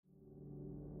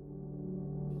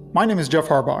My name is Jeff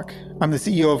Harbach. I'm the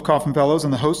CEO of Kauffman Fellows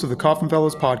and the host of the Kauffman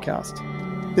Fellows podcast.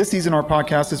 This season, our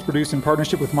podcast is produced in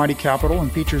partnership with Mighty Capital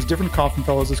and features different Kauffman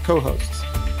Fellows as co-hosts.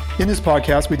 In this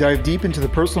podcast, we dive deep into the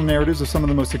personal narratives of some of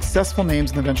the most successful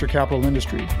names in the venture capital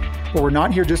industry. But we're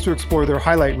not here just to explore their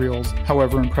highlight reels,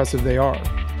 however impressive they are.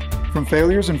 From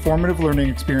failures and formative learning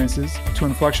experiences to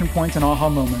inflection points and aha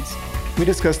moments, we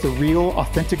discuss the real,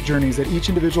 authentic journeys that each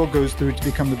individual goes through to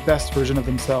become the best version of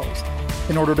themselves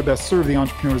in order to best serve the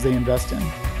entrepreneurs they invest in.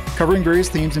 Covering various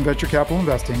themes in venture capital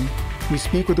investing, we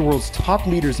speak with the world's top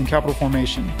leaders in capital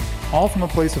formation, all from a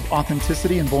place of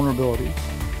authenticity and vulnerability.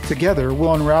 Together,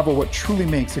 we'll unravel what truly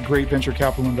makes a great venture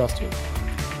capital investor.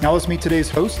 Now let's meet today's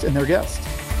host and their guest.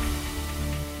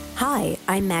 Hi,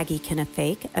 I'm Maggie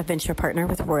Kinna-Fake, a venture partner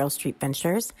with Royal Street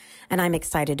Ventures, and I'm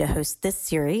excited to host this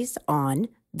series on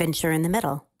Venture in the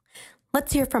Middle.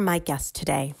 Let's hear from my guest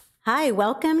today. Hi,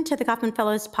 welcome to the Kauffman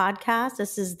Fellows podcast.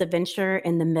 This is the Venture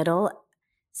in the Middle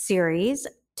series.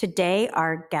 Today,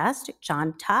 our guest,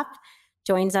 John Tuff,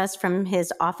 joins us from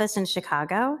his office in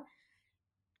Chicago.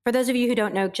 For those of you who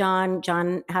don't know John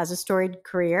has a storied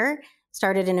career,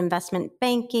 started in investment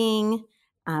banking,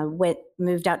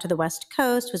 moved out to the West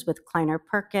Coast, was with Kleiner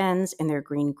Perkins in their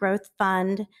Green Growth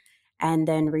Fund, and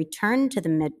then returned to the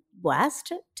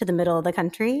Midwest, to the middle of the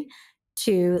country,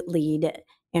 to lead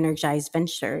Energize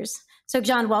Ventures. So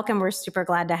John, welcome. We're super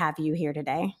glad to have you here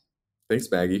today.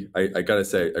 Thanks, Maggie. I got to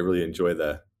say, I really enjoy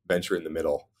the Venture in the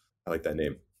Middle. I like that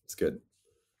name. It's good.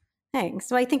 Thanks.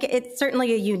 So I think it's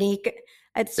certainly a unique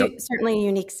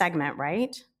segment,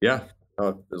 right? Yeah.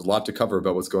 There's a lot to cover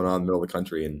about what's going on in the middle of the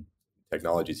country and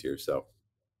technologies here. So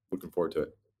looking forward to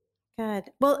it. Good.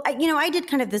 Well, I did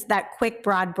kind of that quick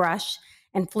broad brush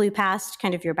and flew past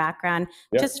kind of your background.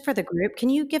 Just for the group. Can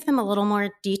you give them a little more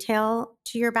detail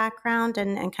to your background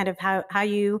and kind of how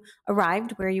you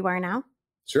arrived where you are now?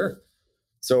 Sure.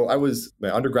 So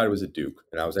my undergrad was at Duke,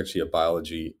 and I was actually a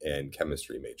biology and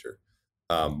chemistry major,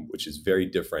 which is very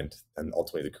different than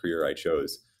ultimately the career I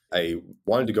chose. I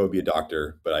wanted to go be a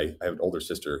doctor, but I have an older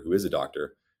sister who is a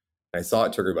doctor. And I saw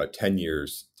it took her about 10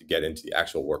 years to get into the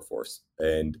actual workforce.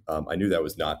 And I knew that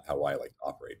was not how I like to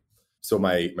operate. So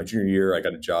my junior year, I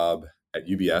got a job at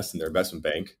UBS in their investment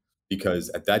bank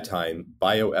because at that time,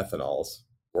 bioethanols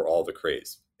were all the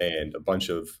craze. And a bunch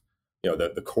of,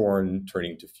 the corn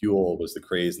turning to fuel was the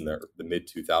craze in the mid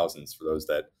 2000s for those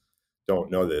that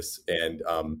don't know this. And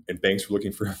banks were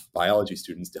looking for biology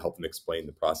students to help them explain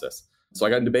the process. So I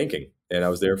got into banking, and I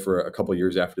was there for a couple of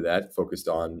years after that, focused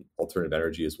on alternative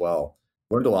energy as well.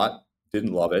 Learned a lot,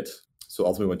 didn't love it. So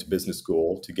ultimately went to business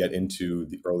school to get into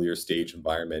the earlier stage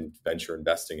environment, venture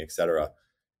investing, et cetera.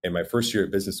 And my first year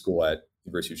at business school at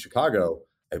University of Chicago,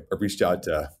 I reached out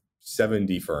to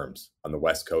 70 firms on the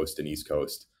West Coast and East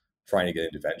Coast trying to get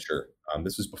into venture.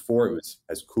 This was before it was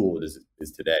as cool as it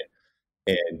is today.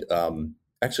 And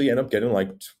actually ended up getting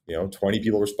 20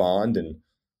 people respond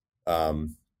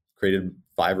and created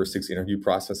 5 or 6 interview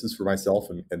processes for myself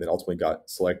and then ultimately got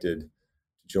selected to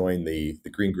join the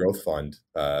Green Growth Fund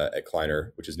at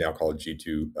Kleiner, which is now called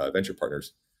G2 Venture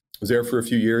Partners. Was there for a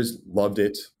few years, loved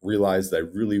it, realized that I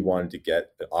really wanted to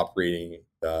get an operating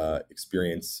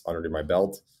experience under my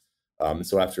belt.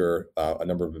 So after a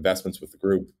number of investments with the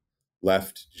group,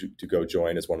 left to go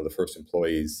join as one of the first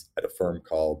employees at a firm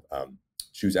called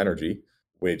Choose Energy,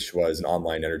 which was an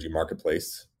online energy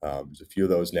marketplace. There's a few of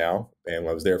those now. And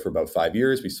when I was there for about 5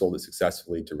 years, we sold it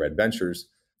successfully to Red Ventures.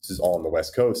 This is all on the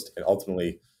West Coast, and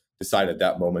ultimately decided at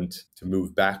that moment to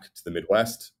move back to the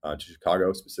Midwest, to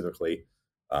Chicago specifically,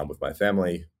 with my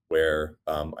family, where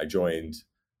I joined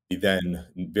the then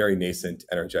very nascent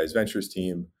Energize Ventures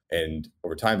team. And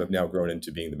over time, I've now grown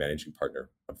into being the managing partner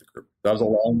of the group. That was a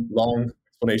long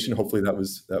explanation. Hopefully that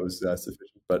was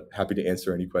sufficient, but happy to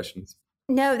answer any questions.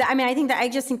 No, I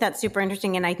just think that's super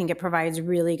interesting. And I think it provides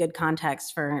really good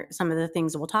context for some of the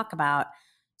things we'll talk about.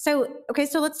 So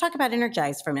let's talk about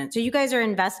Energize for a minute. So you guys are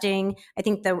investing, I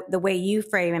think the way you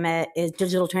frame it is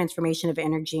digital transformation of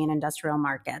energy and industrial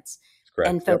markets. Correct.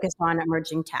 And focus on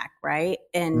emerging tech, right?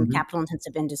 And capital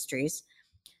intensive industries.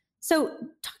 So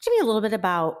talk to me a little bit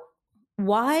about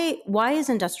why is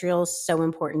industrials so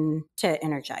important to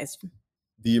Energize?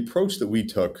 The approach that we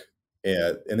took,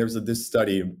 and there's this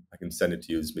study, I can send it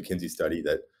to you, this McKinsey study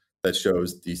that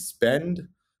shows the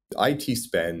IT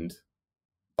spend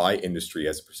by industry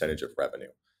as a percentage of revenue.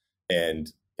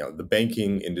 And the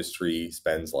banking industry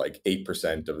spends like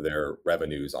 8% of their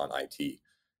revenues on IT.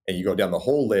 And you go down the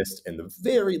whole list, and the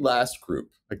very last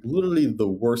group, like literally the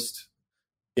worst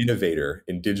innovator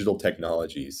in digital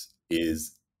technologies,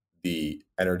 is the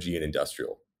energy and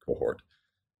industrial cohort.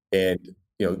 And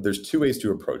there's 2 ways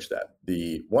to approach that.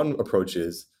 The one approach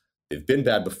is They've been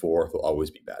bad before, they'll always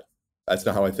be bad. That's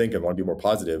not how I think. I want to be more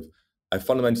positive. I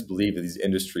fundamentally believe that these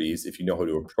industries, if you know how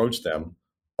to approach them,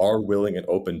 are willing and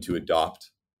open to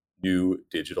adopt new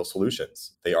digital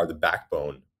solutions. They are the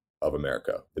backbone of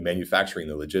America. The manufacturing,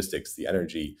 the logistics, the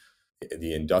energy,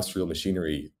 the industrial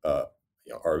machinery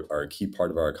are a key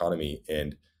part of our economy.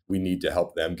 And we need to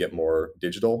help them get more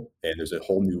digital. And there's a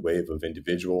whole new wave of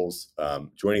individuals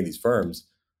joining these firms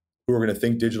who are going to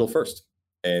think digital first.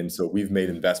 And so we've made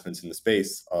investments in the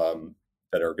space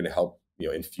that are going to help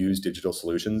infuse digital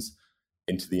solutions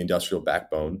into the industrial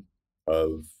backbone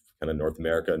of kind of North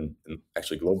America and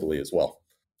actually globally as well.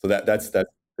 So that's the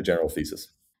general thesis.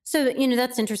 So,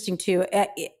 that's interesting too.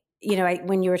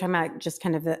 When you were talking about just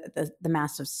kind of the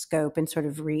massive scope and sort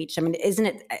of reach, I mean, isn't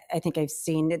it, I think I've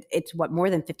seen it, it's what, more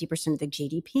than 50% of the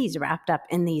GDP is wrapped up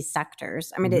in these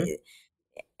sectors. I mean,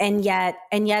 and yet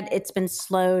it's been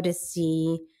slow to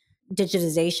see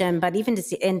digitization, but even to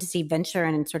see venture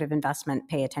and sort of investment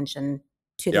pay attention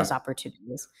to those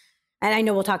opportunities. And I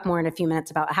know we'll talk more in a few minutes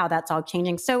about how that's all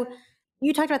changing. So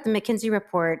you talked about the McKinsey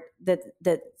report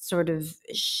that sort of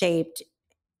shaped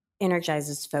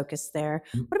Energize's focus there.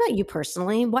 What about you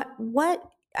personally?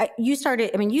 You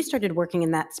started working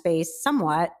in that space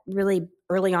somewhat really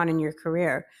early on in your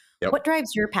career. Yep. What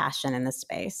drives your passion in this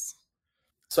space?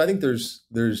 So I think there's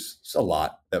a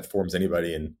lot that forms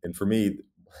anybody. And for me,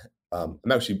 I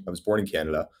was born in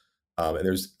Canada, and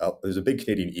there's a big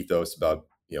Canadian ethos about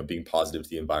being positive to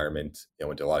the environment. I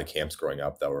went to a lot of camps growing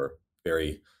up that were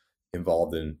very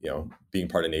involved in being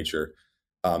part of nature.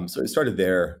 So it started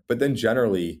there, but then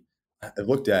generally I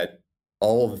looked at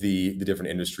all of the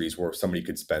different industries where somebody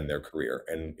could spend their career,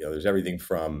 and there's everything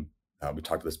from we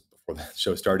talked about this before the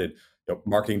show started,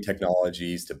 marketing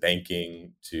technologies to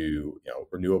banking to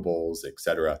renewables, et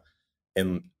cetera.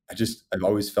 And I've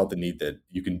always felt the need that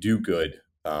you can do good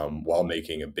while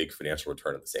making a big financial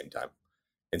return at the same time.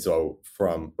 And so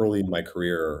from early in my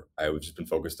career, I've just been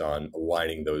focused on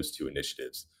aligning those two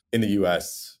initiatives. In the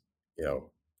US,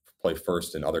 probably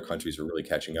first, and other countries are really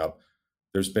catching up.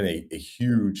 There's been a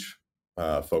huge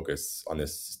focus on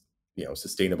this,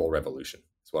 sustainable revolution.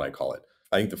 That's what I call it.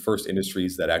 I think the first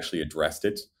industries that actually addressed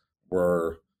it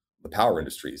were the power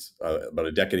industries. About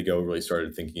a decade ago, really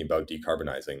started thinking about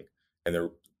decarbonizing, and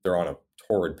they're on a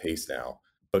torrid pace now.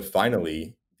 But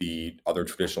finally, the other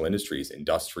traditional industries,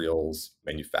 industrials,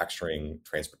 manufacturing,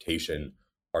 transportation,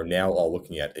 are now all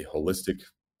looking at a holistic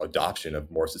adoption of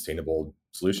more sustainable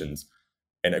solutions.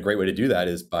 And a great way to do that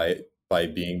is by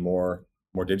being more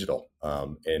digital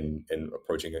and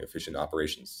approaching efficient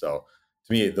operations. So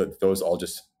to me, those all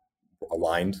just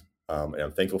aligned, and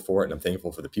I'm thankful for it. And I'm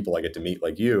thankful for the people I get to meet,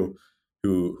 like you,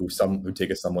 who take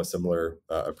a somewhat similar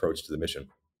approach to the mission.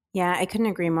 Yeah, I couldn't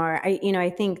agree more. I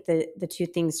think the two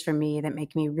things for me that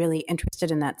make me really interested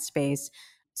in that space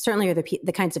certainly are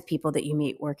the kinds of people that you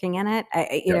meet working in it.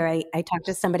 I talked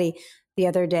to somebody the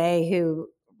other day who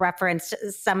referenced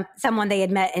someone they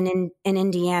had met in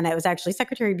Indiana. It was actually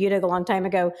Secretary Buttigieg a long time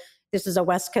ago. This was a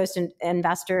West Coast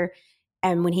investor,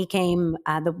 and when he came,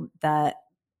 it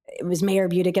was Mayor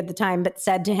Buttigieg at the time, but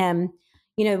said to him,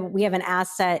 we have an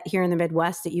asset here in the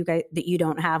Midwest that you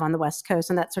don't have on the West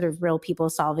Coast, and that's sort of real people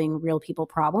solving real people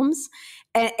problems.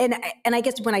 And I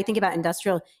guess when I think about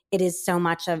industrial, it is so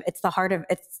much of it's the heart of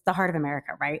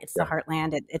America, right? It's the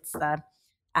heartland. It's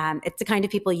the kind of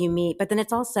people you meet, but then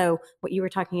it's also what you were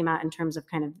talking about in terms of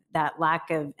kind of that lack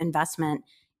of investment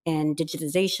in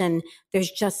digitization.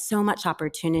 There's just so much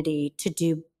opportunity to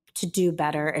do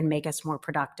better and make us more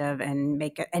productive and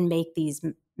make these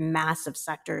massive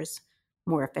sectors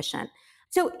more efficient.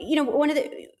 So, one of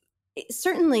the,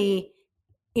 certainly,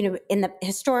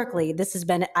 historically, this has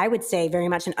been, I would say, very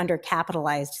much an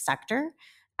undercapitalized sector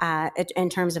in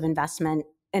terms of investment,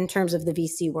 in terms of the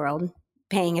VC world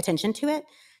paying attention to it.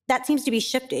 That seems to be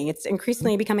shifting. It's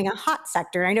increasingly becoming a hot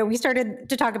sector. I know we started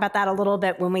to talk about that a little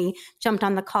bit when we jumped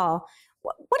on the call.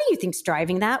 What do you think's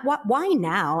driving that? Why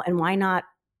now and why not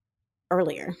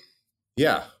earlier?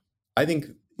 Yeah, I think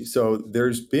so.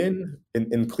 There's been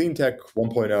in clean tech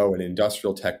 1.0 and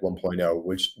industrial tech 1.0,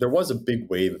 which there was a big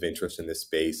wave of interest in this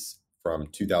space from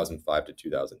 2005 to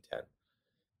 2010.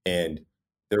 And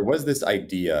there was this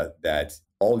idea that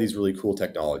all these really cool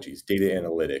technologies, data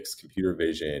analytics, computer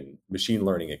vision, machine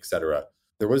learning, et cetera,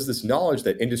 there was this knowledge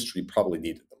that industry probably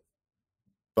needed them.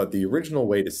 But the original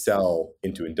way to sell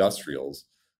into industrials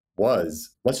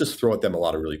was, let's just throw at them a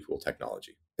lot of really cool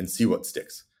technology and see what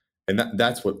sticks. And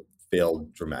that's what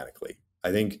failed dramatically.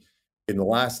 I think in the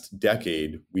last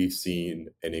decade, we've seen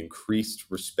an increased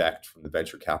respect from the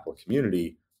venture capital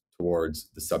community towards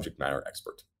the subject matter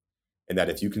expert. And that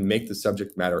if you can make the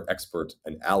subject matter expert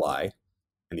an ally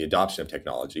and the adoption of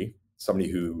technology, somebody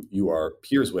who you are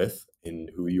peers with and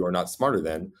who you are not smarter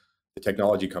than, the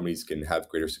technology companies can have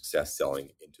greater success selling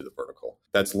into the vertical.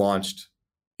 That's launched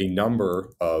a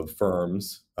number of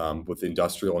firms with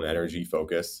industrial and energy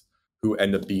focus who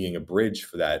end up being a bridge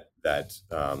for that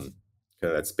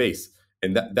space.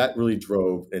 And that really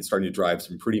drove and starting to drive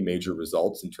some pretty major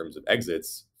results in terms of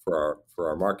exits for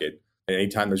our market. And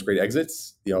anytime there's great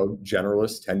exits,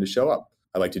 generalists tend to show up.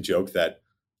 I like to joke that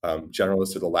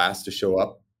generalists are the last to show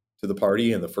up to the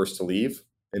party and the first to leave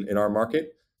in our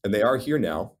market. And they are here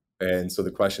now. And so the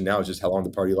question now is just how long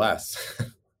the party lasts.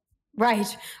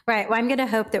 Right. Well, I'm going to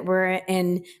hope that we're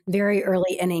in very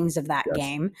early innings of that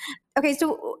game. Okay.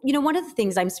 So, one of the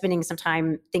things I'm spending some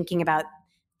time thinking about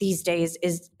these days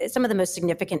is some of the most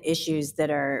significant issues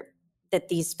that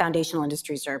these foundational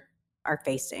industries are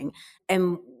facing.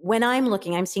 And when I'm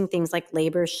looking, I'm seeing things like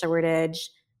labor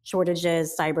shortages,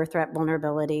 cyber threat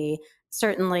vulnerability,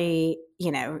 certainly,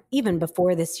 even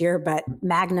before this year, but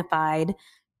magnified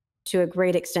to a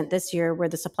great extent this year were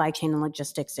the supply chain and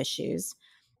logistics issues.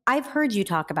 I've heard you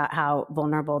talk about how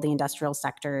vulnerable the industrial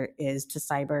sector is to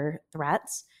cyber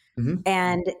threats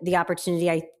and the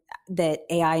opportunity that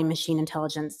AI and machine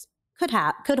intelligence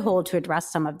could hold to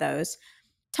address some of those.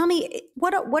 Tell me,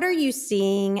 what are you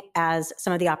seeing as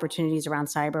some of the opportunities around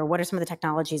cyber? What are some of the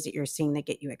technologies that you're seeing that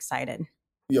get you excited?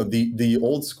 The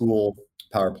old school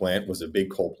power plant was a big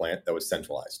coal plant that was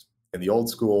centralized. And the old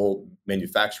school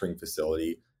manufacturing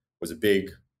facility was a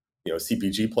big,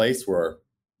 CPG place where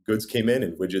goods came in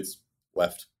and widgets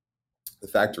left the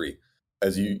factory.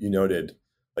 As you noted,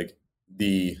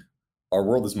 our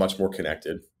world is much more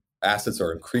connected. Assets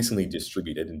are increasingly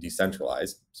distributed and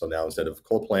decentralized. So now instead of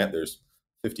coal plant, there's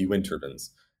 50 wind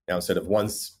turbines. Now instead of one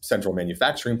central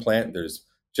manufacturing plant, there's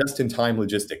just-in-time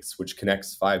logistics, which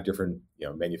connects 5 different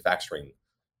manufacturing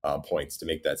points to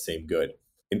make that same good.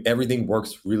 And everything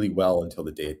works really well until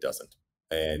the day it doesn't.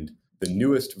 And the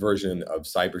newest version of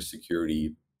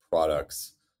cybersecurity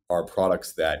products are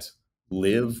products that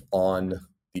live on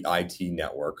the IT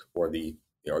network or the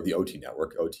OT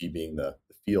network, OT being the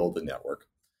field, the network,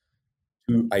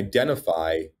 to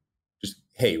identify just,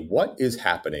 hey, what is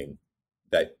happening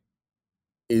that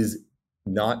is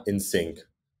not in sync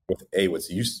with A, what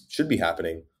should be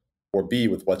happening, or B,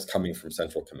 with what's coming from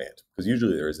central command. Because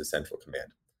usually there is a central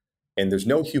command. And there's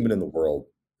no human in the world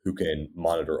who can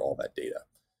monitor all that data.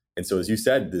 And so, as you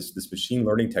said, this machine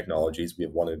learning technologies, we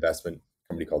have one investment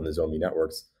company called Nozomi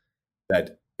Networks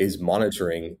that is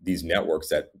monitoring these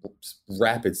networks at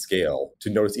rapid scale to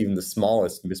notice even the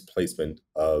smallest misplacement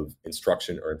of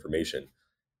instruction or information.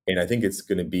 And I think it's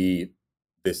going to be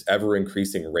this ever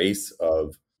increasing race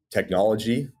of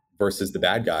technology versus the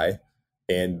bad guy.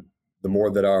 And the more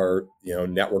that our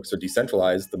networks are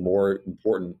decentralized, the more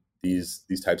important these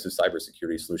types of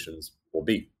cybersecurity solutions will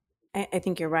be. I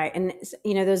think you're right. And,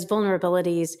 those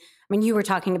vulnerabilities, you were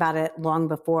talking about it long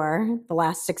before the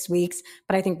last 6 weeks,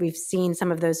 but I think we've seen some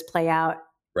of those play out,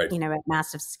 right, at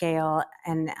massive scale,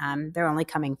 and they're only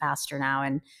coming faster now.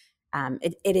 And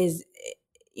it is,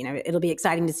 it'll be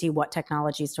exciting to see what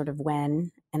technologies sort of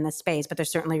win in the space, but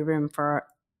there's certainly room for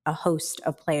a host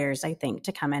of players, I think,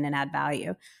 to come in and add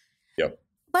value. Yep.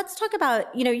 Let's talk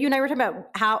about, you and I were talking about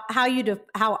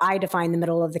how I define the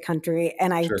middle of the country.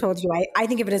 And I told you, I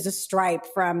think of it as a stripe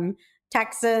from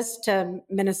Texas to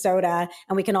Minnesota,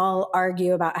 and we can all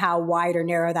argue about how wide or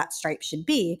narrow that stripe should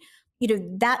be.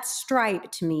 That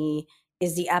stripe to me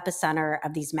is the epicenter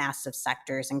of these massive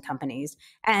sectors and companies.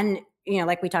 And,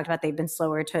 like we talked about, they've been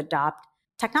slower to adopt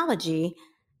technology.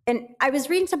 And I was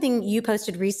reading something you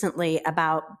posted recently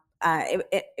about,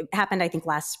 it happened, I think,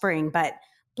 last spring, but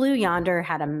Blue Yonder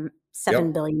had a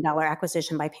 $7 billion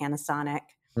acquisition by Panasonic.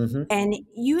 Mm-hmm. And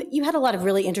you had a lot of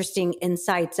really interesting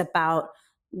insights about,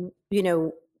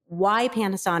 why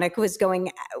Panasonic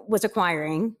was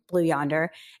acquiring Blue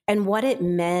Yonder and what it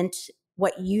meant,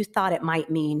 what you thought it might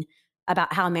mean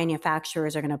about how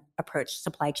manufacturers are going to approach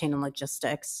supply chain and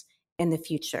logistics in the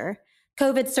future.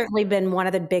 COVID's certainly been one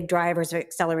of the big drivers of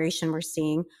acceleration we're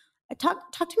seeing.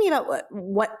 Talk to me about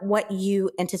what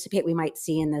you anticipate we might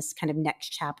see in this kind of next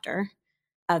chapter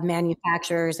of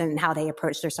manufacturers and how they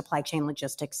approach their supply chain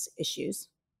logistics issues.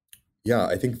 Yeah,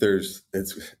 I think you're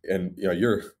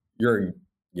in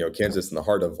Kansas in the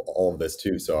heart of all of this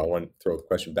too. So I want to throw the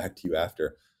question back to you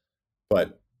after.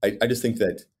 But I just think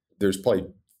that there's probably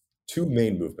 2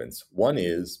 main movements. One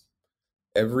is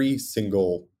every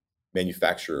single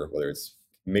manufacturer, whether it's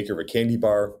maker of a candy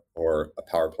bar or a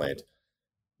power plant,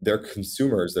 their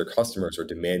consumers, their customers are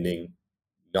demanding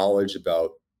knowledge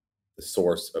about the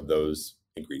source of those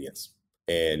ingredients.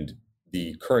 And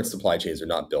the current supply chains are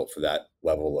not built for that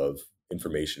level of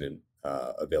information and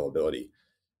availability.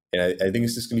 And I think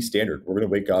it's just going to be standard. We're going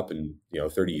to wake up in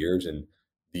 30 years, and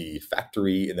the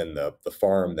factory and then the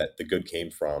farm that the good came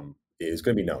from is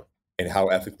going to be known, and how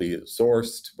ethically it's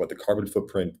sourced, what the carbon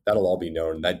footprint, that'll all be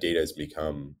known. That data has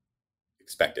become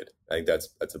expected. I think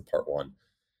that's a part one.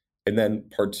 And then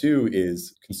part two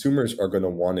is consumers are going to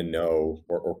want to know,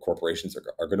 or corporations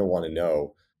are going to want to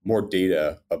know more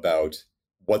data about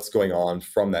what's going on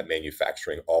from that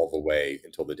manufacturing all the way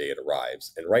until the day it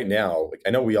arrives. And right now, I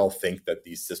know we all think that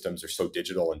these systems are so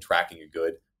digital and tracking a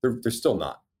good. They're still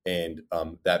not. And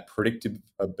that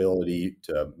predictability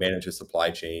to manage a supply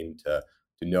chain, to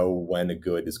know when a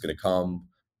good is going to come,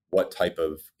 what type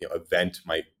of event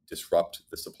might disrupt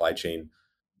the supply chain,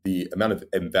 the amount of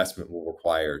investment we'll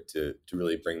require to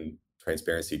really bring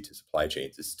transparency to supply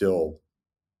chains is still,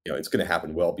 it's going to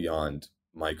happen well beyond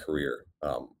my career.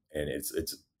 And it's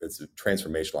a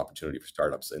transformational opportunity for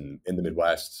startups in the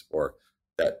Midwest, or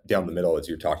that down the middle, as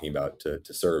you're talking about,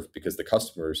 to serve, because the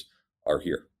customers are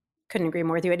here. Couldn't agree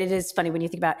more with you. And it is funny when you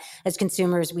think about, as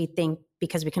consumers, we think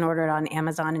because we can order it on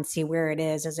Amazon and see where it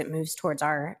is as it moves towards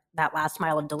that last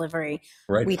mile of delivery,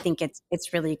 right, we think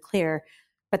it's really clear.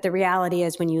 But the reality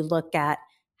is, when you look at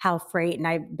how freight, and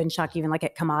I've been shocked even like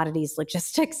at commodities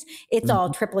logistics, it's all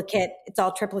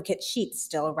triplicate sheets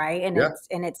still, right? And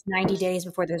it's 90 days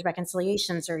before those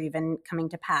reconciliations are even coming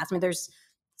to pass. I mean, there's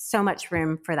so much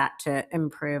room for that to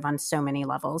improve on so many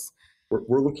levels.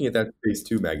 We're looking at that phase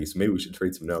too, Maggie. So maybe we should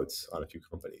trade some notes on a few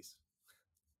companies.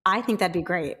 I think that'd be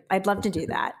great. I'd love to do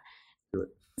that. Do it.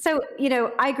 So,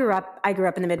 I grew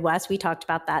up in the Midwest. We talked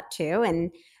about that too.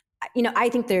 And, I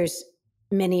think there's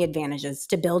many advantages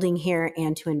to building here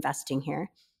and to investing here.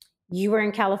 You were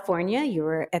in California. You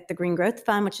were at the Green Growth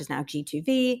Fund, which is now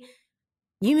G2V.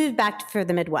 You moved back for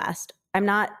the Midwest. I'm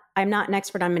not an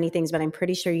expert on many things, but I'm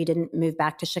pretty sure you didn't move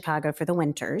back to Chicago for the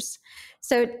winters.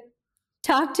 So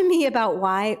talk to me about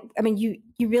why. I mean,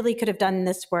 you really could have done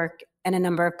this work in a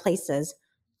number of places.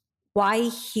 Why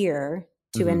here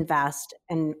to invest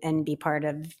and be part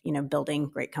of, building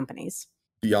great companies?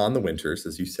 Beyond the winters,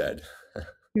 as you said,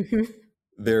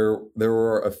 there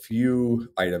were a few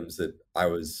items that I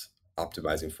was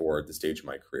optimizing for at the stage of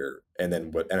my career, and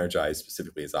then what Energize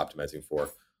specifically is optimizing for.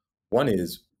 One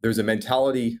is, there's a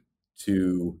mentality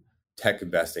to tech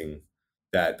investing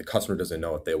that the customer doesn't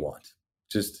know what they want.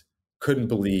 Just couldn't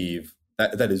believe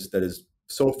that is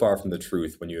so far from the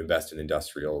truth when you invest in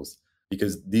industrials,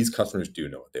 because these customers do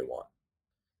know what they want,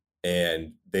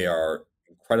 and they are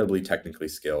incredibly technically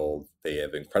skilled. They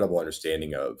have incredible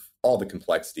understanding of all the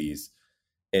complexities.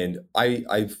 And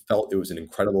I felt it was an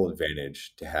incredible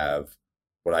advantage to have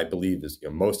what I believe is,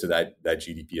 most of that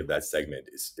GDP of that segment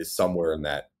is somewhere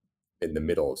in the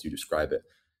middle, as you describe it.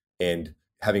 And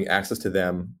having access to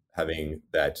them, having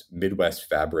that Midwest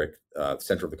fabric,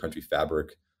 center of the country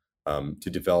fabric, to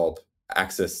develop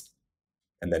access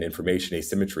and then information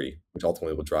asymmetry, which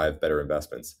ultimately will drive better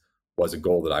investments, was a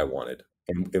goal that I wanted.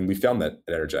 And we found that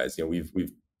at Energize.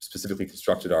 We've specifically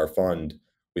constructed our fund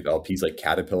with LPs like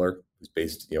Caterpillar, who's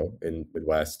based in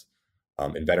Midwest,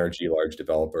 Invenergy, large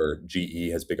developer, GE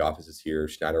has big offices here,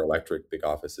 Schneider Electric, big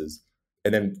offices,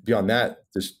 and then beyond that,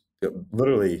 there's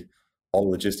literally all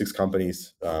the logistics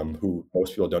companies who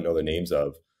most people don't know the names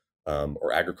of,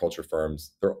 or agriculture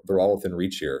firms. They're all within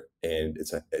reach here, and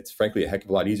it's frankly a heck of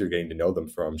a lot easier getting to know them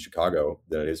from Chicago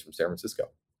than it is from San Francisco.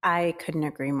 I couldn't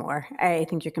agree more. I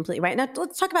think you're completely right. Now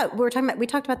let's talk about, we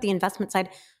talked about the investment side.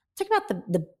 Let's talk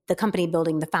about the company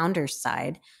building, the founders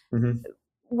side.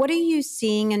 What are you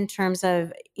seeing in terms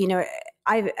of,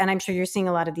 and I'm sure you're seeing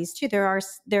a lot of these too. There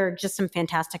are just some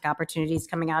fantastic opportunities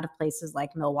coming out of places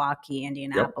like Milwaukee,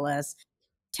 Indianapolis,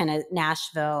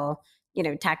 Nashville,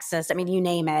 Texas. I mean, you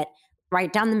name it,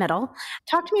 right down the middle.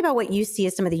 Talk to me about what you see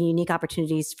as some of the unique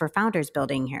opportunities for founders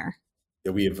building here.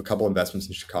 Yeah, we have a couple investments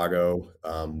in Chicago.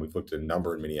 We've looked at a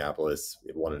number in Minneapolis. We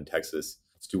have one in Texas.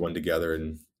 Let's do one together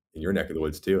in your neck of the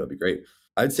woods too. That'd be great.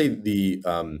 I'd say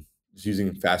just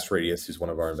using Fast Radius, who's one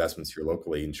of our investments here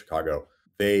locally in Chicago.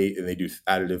 They do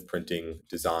additive printing,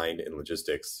 design, and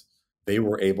logistics. They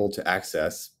were able to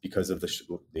access, because of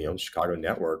the Chicago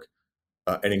network,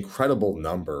 an incredible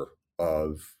number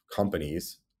of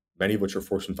companies, many of which are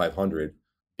Fortune 500,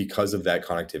 because of that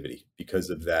connectivity, because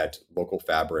of that local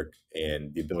fabric,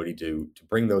 and the ability to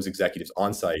bring those executives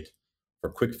on site for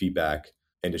quick feedback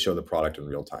and to show the product in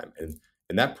real time.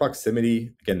 And that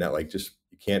proximity, again, that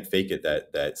you can't fake it,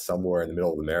 that somewhere in the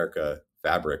middle of America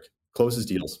fabric closes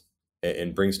deals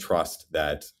and brings trust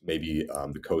that maybe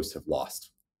the coasts have lost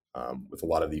with a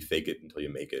lot of the fake it until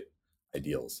you make it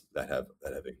ideals that have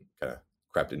kind of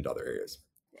crept into other areas.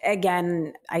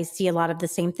 again, I see a lot of the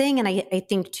same thing. And I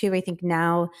think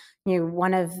now, there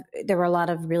were a lot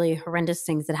of really horrendous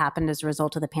things that happened as a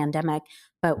result of the pandemic.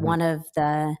 But one of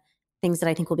the things that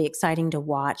I think will be exciting to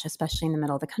watch, especially in the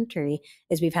middle of the country,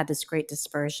 is we've had this great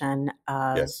dispersion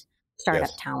of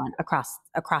startup talent across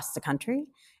the country,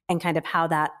 and kind of how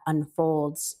that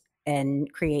unfolds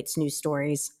and creates new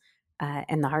stories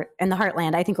in the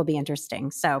heartland, I think will be interesting.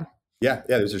 So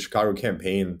there's a Chicago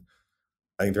campaign.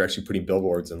 I think they're actually putting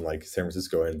billboards in like San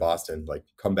Francisco and Boston, like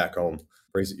come back home,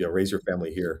 raise your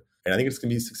family here. And I think it's going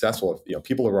to be successful. If,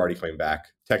 people are already coming back.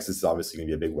 Texas is obviously going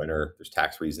to be a big winner. There's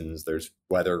tax reasons, there's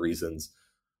weather reasons.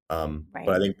 But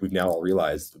I think we've now all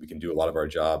realized that we can do a lot of our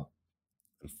job,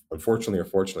 unfortunately or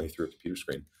fortunately, through a computer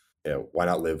screen. Why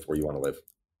not live where you want to live?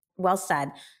 Well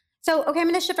said. So, okay, I'm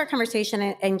going to shift our conversation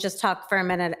and just talk for a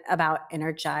minute about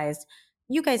Energize.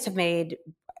 You guys have made,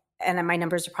 and my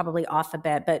numbers are probably off a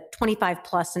bit, but 25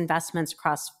 plus investments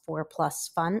across four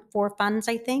funds,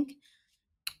 I think.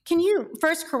 Can you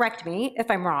first correct me if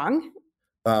I'm wrong?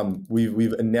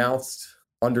 We've announced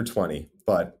under 20,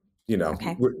 but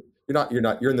okay.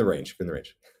 You're in the range.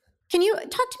 Can you talk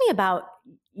to me about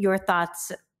your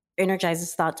thoughts,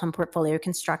 Energize's thoughts on portfolio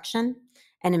construction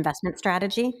and investment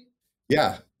strategy?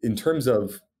 Yeah, in terms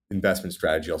of investment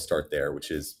strategy, I'll start there,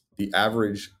 which is the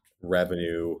average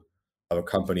revenue of a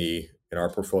company in our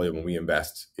portfolio when we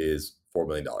invest is $4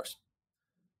 million.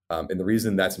 And the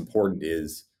reason that's important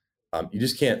is you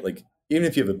just can't, even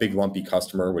if you have a big lumpy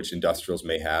customer, which industrials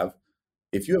may have,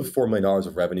 if you have $4 million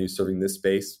of revenue serving this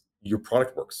space, your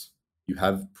product works. You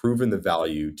have proven the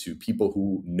value to people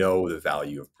who know the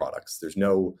value of products. There's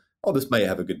no, this might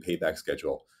have a good payback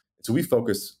schedule. So we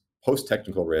focus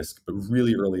post-technical risk, but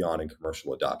really early on in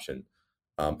commercial adoption.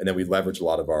 And then we leverage a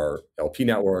lot of our LP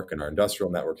network and our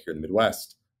industrial network here in the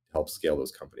Midwest to help scale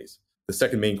those companies. The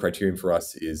second main criterion for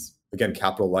us is, again,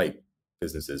 capital light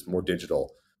businesses, more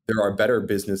digital. There are better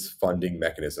business funding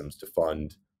mechanisms to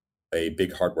fund a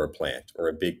big hardware plant or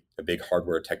a big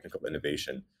hardware technical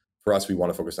innovation. For us, we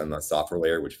want to focus on that software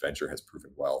layer, which venture has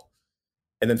proven well.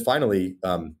 And then finally,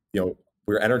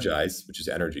 we're Energize, which is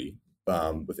energy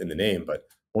within the name, but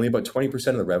only about 20%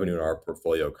 of the revenue in our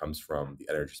portfolio comes from the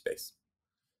energy space.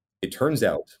 It turns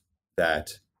out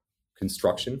that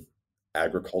construction,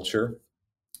 agriculture,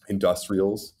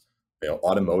 industrials,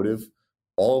 automotive,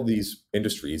 all of these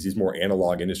industries, these more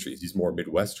analog industries, these more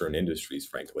Midwestern industries,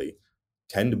 frankly,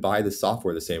 tend to buy the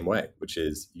software the same way, which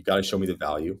is you got to show me the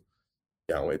value.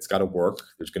 It's got to work.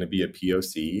 There's going to be a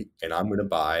POC, and I'm going to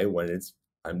buy when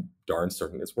I'm darn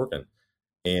certain it's working.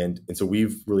 And so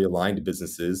we've really aligned to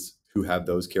businesses who have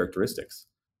those characteristics.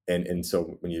 And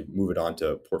so when you move it on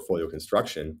to portfolio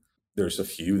construction, there's a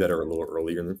few that are a little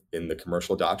earlier in the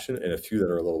commercial adoption and a few that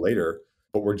are a little later.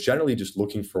 But we're generally just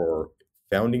looking for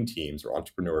founding teams or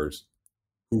entrepreneurs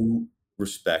who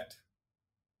respect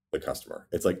the customer.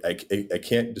 It's like, I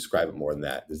can't describe it more than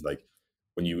that. It's like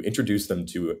when you introduce them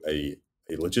to a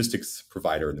logistics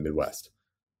provider in the Midwest,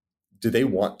 do they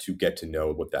want to get to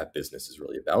know what that business is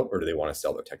really about, or do they want to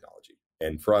sell their technology?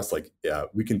 And for us,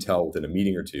 we can tell within a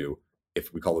meeting or two,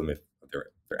 if we call them, if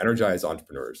they're energized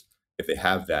entrepreneurs, if they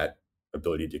have that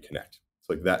ability to connect.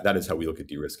 So that is how we look at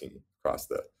de-risking across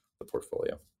the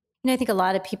portfolio. I think a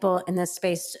lot of people in this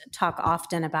space talk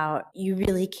often about you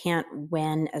really can't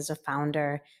win as a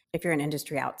founder if you're an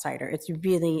industry outsider. It's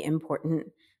really important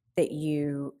that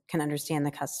you can understand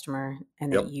the customer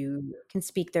and that you can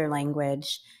speak their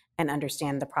language and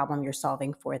understand the problem you're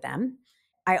solving for them.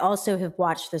 I also have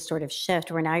watched this sort of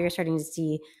shift where now you're starting to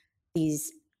see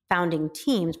these founding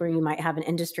teams where you might have an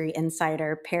industry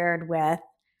insider paired with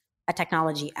a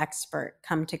technology expert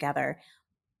come together.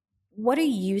 What are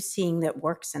you seeing that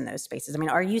works in those spaces? I mean,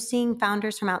 are you seeing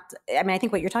founders from I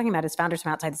think what you're talking about is founders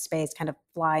from outside the space kind of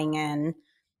flying in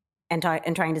and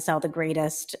trying to sell the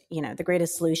greatest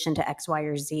solution to X, Y,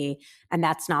 or Z, and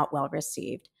that's not well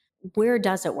received. Where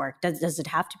does it work? Does it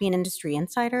have to be an industry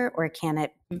insider, or can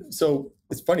it? So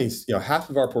it's funny, half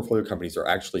of our portfolio companies are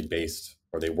actually based,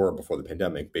 or they were before the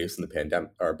pandemic, based in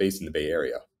the Bay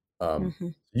Area.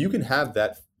 You can have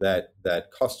that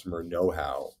customer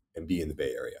know-how and be in the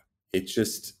Bay Area. It's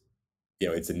just,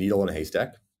 it's a needle in a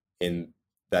haystack, and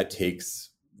that takes,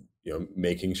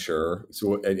 making sure.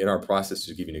 So in our process,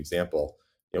 to give you an example,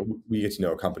 we get to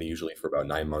know a company usually for about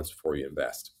 9 months before we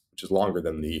invest, which is longer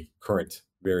than the current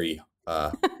very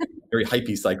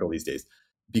hypey cycle these days,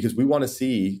 because we want to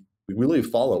see, we really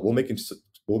follow. We'll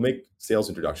make sales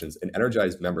introductions, and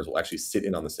Energized members will actually sit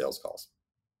in on the sales calls.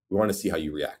 We want to see how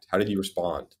you react. How did you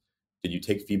respond? Did you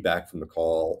take feedback from the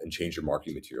call and change your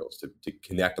marketing materials to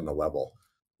connect on the level?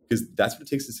 Because that's what it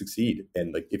takes to succeed.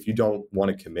 And if you don't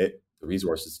want to commit the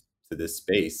resources to this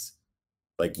space,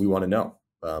 like we want to know.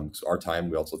 So our time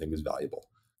we also think is valuable.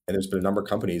 And there's been a number of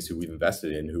companies who we've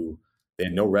invested in who they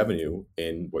had no revenue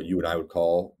in what you and I would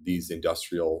call these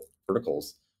industrial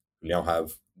verticals, who now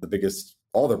have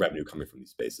all the revenue coming from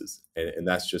these spaces. And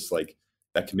that's just like,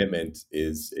 that commitment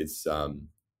it's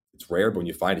rare, but when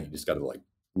you find it, you just got to like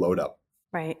load up.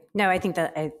 Right. No, I think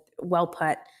that well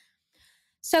put.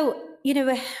 So,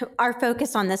 our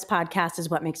focus on this podcast is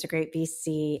what makes a great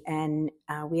VC. And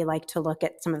we like to look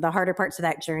at some of the harder parts of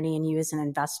that journey and you as an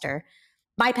investor.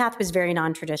 My path was very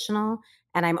non-traditional,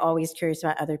 and I'm always curious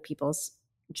about other people's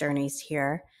journeys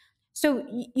here. So,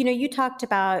 you talked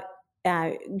about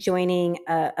joining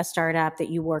a startup that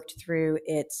you worked through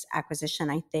its acquisition,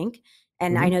 I think.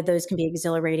 And I know those can be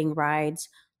exhilarating rides.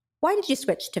 Why did you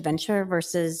switch to venture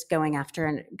versus going after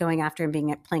and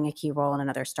playing a key role in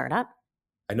another startup?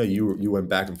 I know you went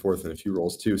back and forth in a few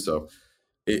roles too, so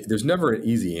there's never an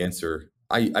easy answer.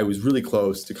 I was really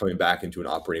close to coming back into an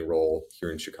operating role here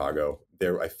in Chicago.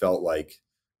 I felt like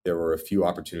there were a few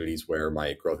opportunities where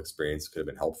my growth experience could have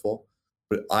been helpful,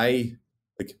 but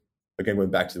again, going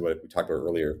back to what we talked about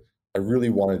earlier, I really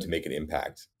wanted to make an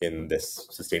impact in this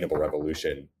sustainable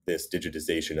revolution, this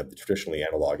digitization of the traditionally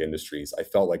analog industries. I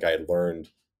felt like I had learned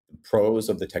the pros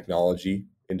of the technology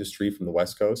industry from the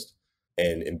West Coast,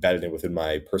 and embedded it within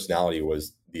my personality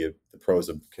was the pros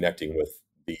of connecting with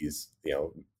these,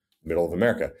 middle of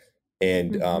America.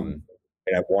 And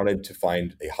and I wanted to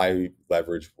find a high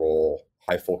leverage role,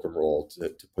 high fulcrum role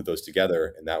to put those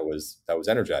together. And that was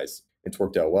Energize. It's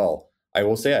worked out well. I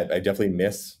will say I definitely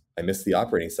miss the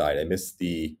operating side. I miss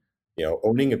the,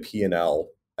 owning a P&L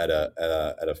at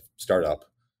a startup,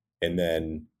 and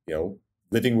then,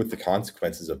 living with the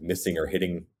consequences of missing or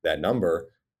hitting that number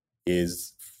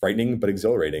is frightening but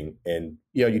exhilarating. And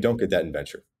you don't get that in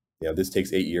venture. This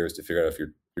takes 8 years to figure out if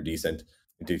you're decent.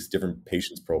 It takes different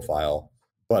patience profile.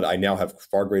 But I now have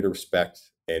far greater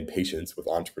respect and patience with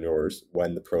entrepreneurs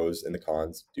when the pros and the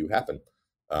cons do happen.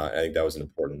 I think that was an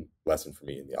important lesson for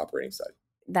me in the operating side.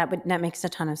 That makes a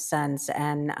ton of sense.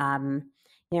 And,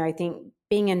 I think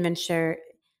being in venture,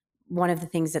 one of the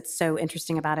things that's so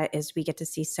interesting about it is we get to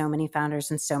see so many founders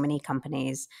and so many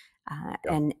companies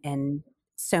and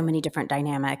so many different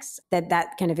dynamics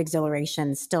that kind of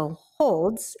exhilaration still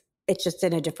holds. It's just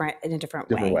in a different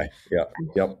way. Yeah.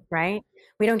 Yep. Right.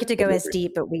 We don't get to go as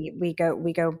deep, but we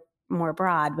go more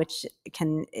broad, which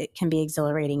can be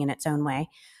exhilarating in its own way.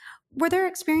 Were there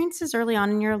experiences early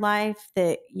on in your life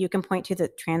that you can point to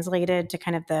that translated to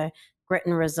kind of the grit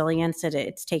and resilience that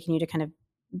it's taken you to kind of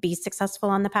be successful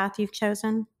on the path you've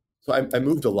chosen? So I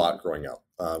moved a lot growing up.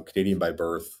 Canadian by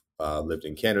birth, lived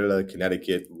in Canada,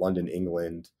 Connecticut, London,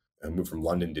 England. I moved from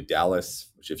London to Dallas,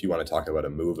 which if you want to talk about a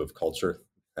move of culture,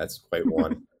 that's quite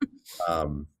one. I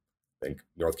think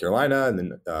North Carolina, and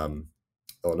then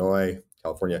Illinois,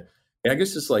 California. And I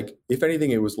guess just like, if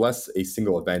anything, it was less a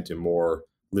single event and more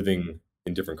living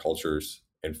in different cultures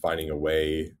and finding a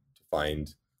way to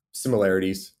find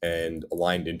similarities and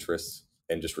aligned interests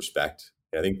and just respect.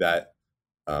 And I think that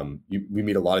we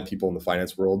meet a lot of people in the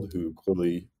finance world who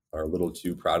clearly are a little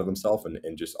too proud of themselves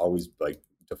and just always like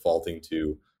defaulting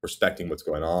to respecting what's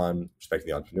going on, respecting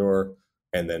the entrepreneur.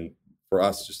 And then for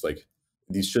us, just like,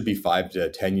 these should be 5 to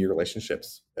 10 year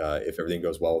relationships if everything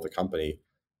goes well with the company,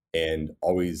 and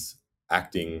always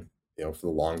acting, for the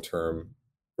long-term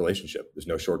relationship. There's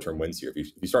no short-term wins here. If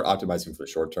you start optimizing for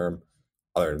the short term,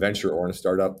 either in venture or in a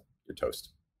startup, you're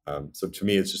toast. So to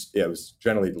me, it's just, it was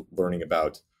generally learning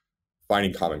about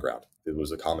finding common ground. It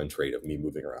was a common trait of me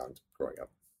moving around growing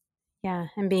up. Yeah.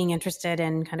 And being interested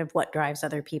in kind of what drives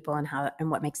other people and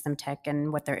what makes them tick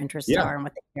and what their interests are and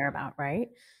what they care about. Right.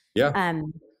 Yeah.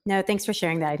 No, thanks for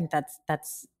sharing that. I think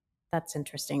that's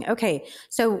interesting. Okay.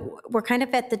 So we're kind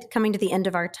of coming to the end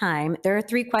of our time. There are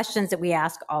 3 questions that we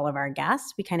ask all of our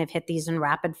guests. We kind of hit these in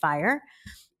rapid fire.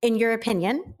 In your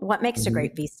opinion, what makes a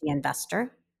great VC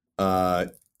investor?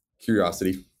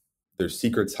 Curiosity. There's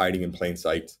secrets hiding in plain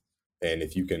sight. And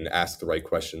if you can ask the right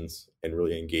questions and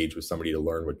really engage with somebody to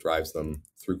learn what drives them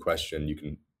through question,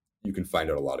 you can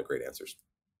find out a lot of great answers.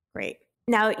 Great.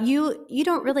 Now, you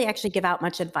don't really actually give out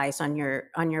much advice on your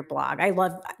blog. I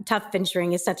love Tough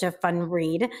Venturing. Is such a fun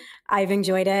read. I've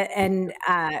enjoyed it, and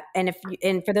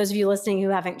for those of you listening who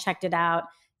haven't checked it out,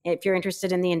 if you're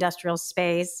interested in the industrial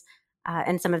space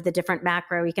and some of the different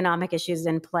macroeconomic issues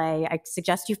in play, I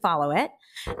suggest you follow it.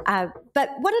 But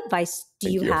what advice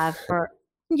do you have for?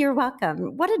 You're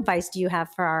welcome. What advice do you have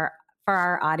for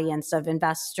our audience of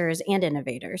investors and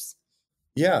innovators?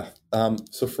 Yeah.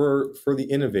 So for the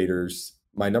innovators,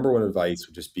 my number one advice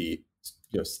would just be,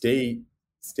 stay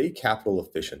capital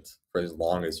efficient for as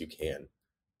long as you can.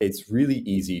 it's really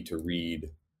easy to read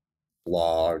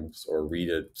blogs or read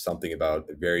something about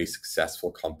a very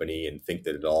successful company and think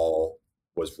that it all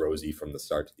was rosy from the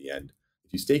start to the end.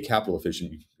 If you stay capital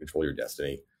efficient, you can control your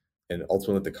destiny and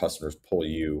ultimately let the customers pull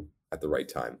you at the right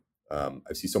time.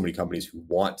 I see so many companies who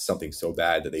want something so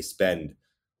bad that they spend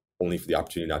only for the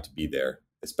opportunity not to be there,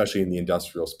 especially in the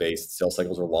industrial space. Sales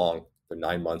cycles are long. They're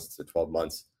 9 months to 12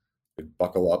 months. You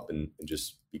buckle up and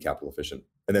just be capital efficient.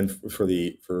 And then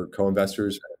for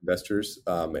co-investors, investors,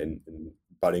 and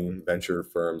budding venture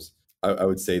firms, I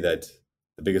would say that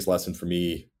the biggest lesson for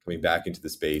me coming back into the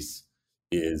space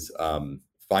is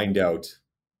find out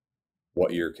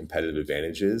what your competitive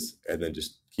advantage is, and then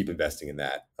just keep investing in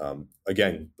that.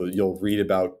 Again, you'll read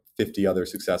about 50 other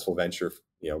successful venture,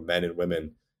 men and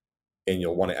women, and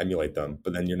you'll want to emulate them,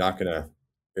 but then you're going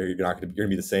to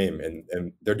be the same,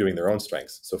 and they're doing their own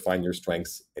strengths. So find your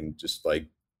strengths and just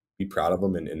be proud of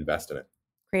them and invest in it.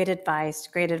 Great advice.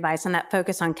 And that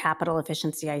focus on capital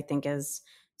efficiency, I think, is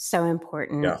so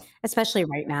important, especially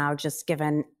right now, just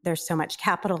given there's so much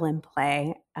capital in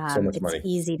play. So much it's money.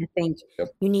 Easy to think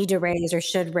you need to raise or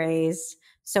should raise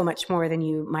so much more than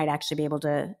you might actually be able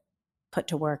to put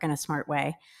to work in a smart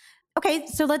way. Okay,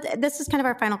 so this is kind of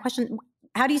our final question.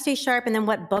 How do you stay sharp? And then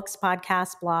what books,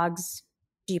 podcasts, blogs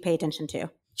do you pay attention to?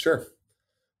 Sure.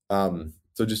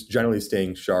 So just generally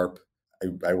staying sharp.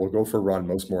 I will go for a run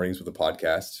most mornings with a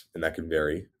podcast, and that can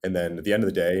vary. And then at the end of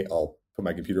the day, I'll put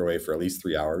my computer away for at least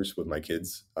 3 hours with my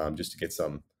kids, just to get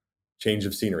some change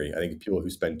of scenery. I think people who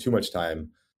spend too much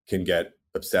time can get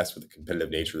obsessed with the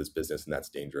competitive nature of this business, and that's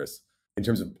dangerous. In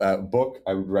terms of book,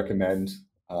 I would recommend,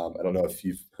 I don't know if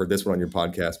you've heard this one on your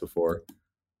podcast before,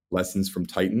 Lessons from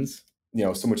Titans.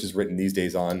 So much is written these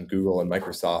days on Google and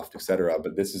Microsoft, et cetera,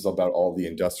 but this is about all the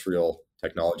industrial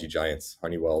technology giants,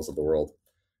 Honeywells of the world.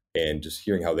 And just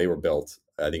hearing how they were built,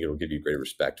 I think it'll give you great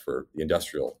respect for the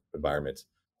industrial environment.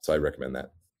 So I recommend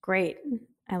that. Great.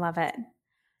 I love it.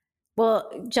 Well,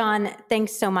 John,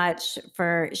 thanks so much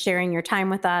for sharing your time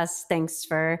with us. Thanks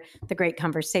for the great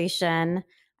conversation.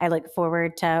 I look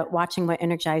forward to watching what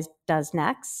Energize does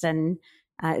next. And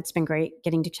it's been great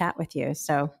getting to chat with you.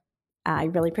 So I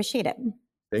really appreciate it.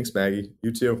 Thanks, Maggie.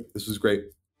 You too. This was great.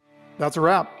 That's a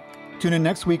wrap. Tune in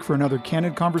next week for another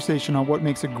candid conversation on what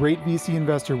makes a great VC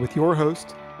investor with your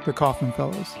host, the Kaufman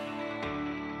Fellows.